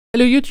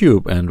Hello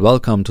YouTube and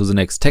welcome to the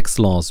next tax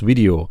laws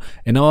video.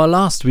 In our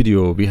last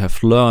video we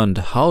have learned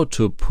how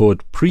to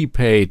put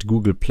prepaid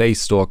Google Play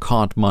Store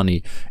card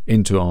money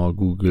into our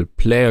Google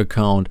Play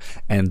account,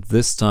 and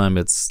this time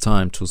it's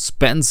time to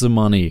spend the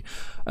money.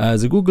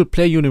 The Google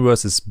Play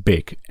universe is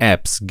big.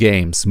 Apps,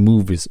 games,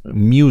 movies,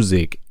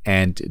 music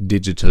and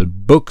digital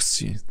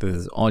books. This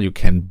is all you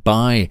can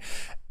buy.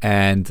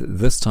 And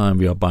this time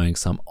we are buying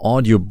some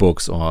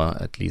audiobooks,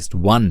 or at least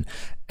one.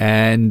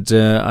 And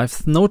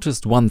I've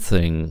noticed one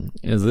thing.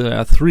 There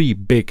are three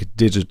big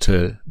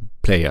digital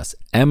players: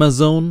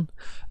 Amazon,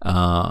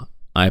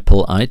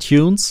 Apple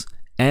iTunes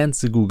and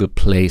the Google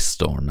Play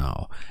Store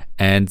now.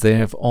 And they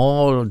have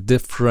all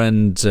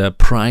different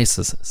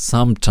prices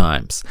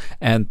sometimes.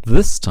 And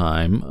this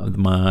time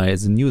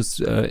the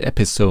newest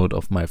episode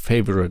of my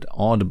favorite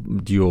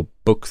audio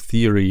book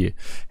theory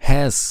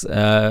is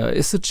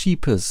the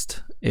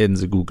cheapest in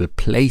the Google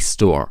Play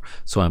Store.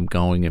 So I'm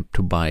going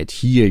to buy it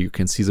here. You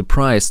can see the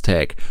price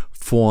tag,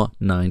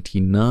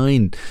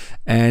 $4.99.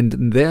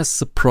 And there's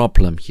the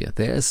problem here.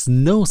 There is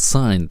no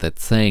sign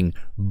that's saying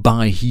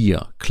buy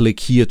here, click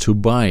here to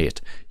buy it.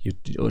 You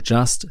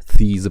just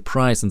see the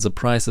price, and the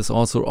price is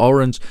also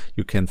orange.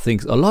 You can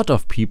think a lot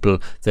of people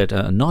that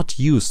are not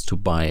used to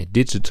buy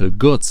digital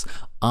goods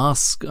are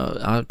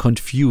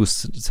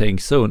confused, saying,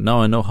 so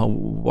now I know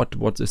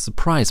what is the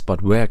price,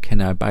 but where can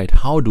I buy it?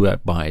 How do I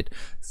buy it?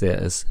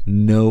 There is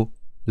no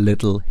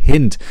little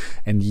hint.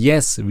 And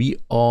yes, we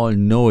all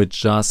know it.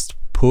 Just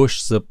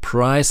push the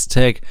price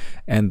tag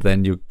and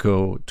then you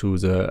go to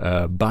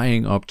the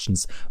buying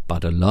options,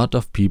 but a lot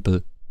of people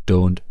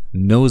don't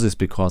know this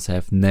because they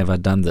have never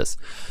done this.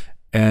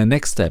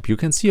 Next step, you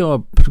can see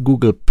our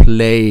Google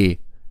Play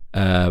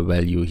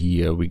value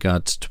here. We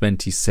got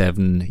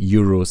 27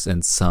 euros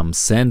and some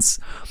cents.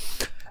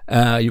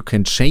 You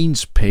can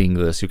change paying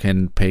this. You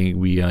can pay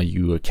via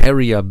your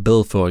carrier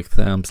bill, for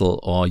example,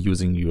 or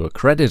using your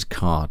credit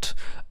card.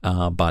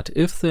 But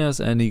if there's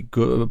any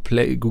Google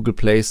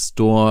Play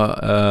Store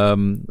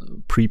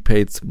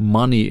prepaid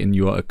money in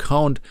your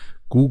account,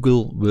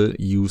 Google will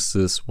use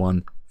this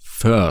one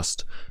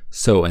first.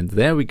 So, and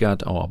there we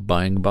got our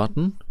buying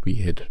button. We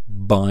hit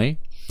buy,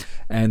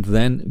 and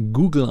then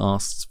Google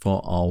asks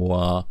for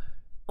our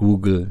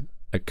Google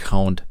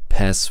account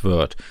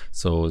password.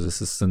 So this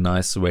is a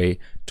nice way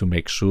to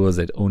make sure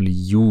that only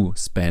you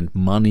spend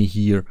money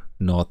here,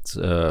 not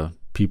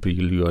people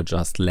you are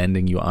just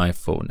lending your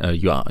iPhone,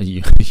 your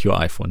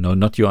iPhone, no,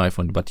 not your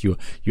iPhone, but your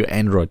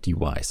Android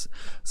device.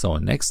 So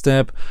next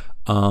step,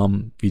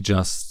 we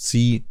just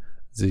see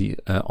the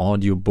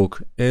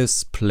audiobook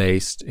is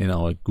placed in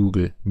our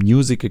Google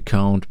Music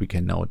account. We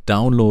can now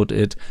download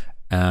it,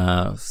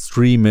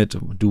 stream it,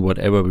 do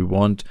whatever we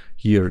want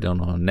here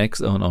on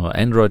our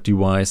Android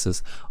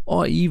devices,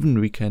 or even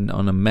we can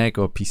on a Mac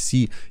or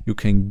PC. You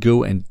can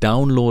go and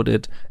download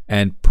it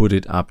and put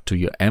it up to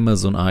your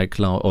Amazon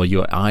iCloud or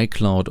your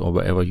iCloud or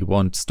wherever you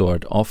want, store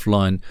it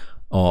offline.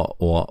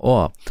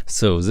 Or.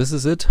 So this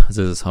is it. This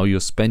is how you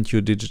spend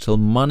your digital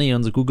money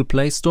on the Google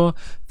Play Store.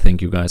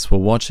 Thank you guys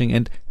for watching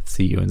and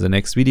see you in the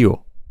next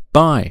video.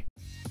 Bye.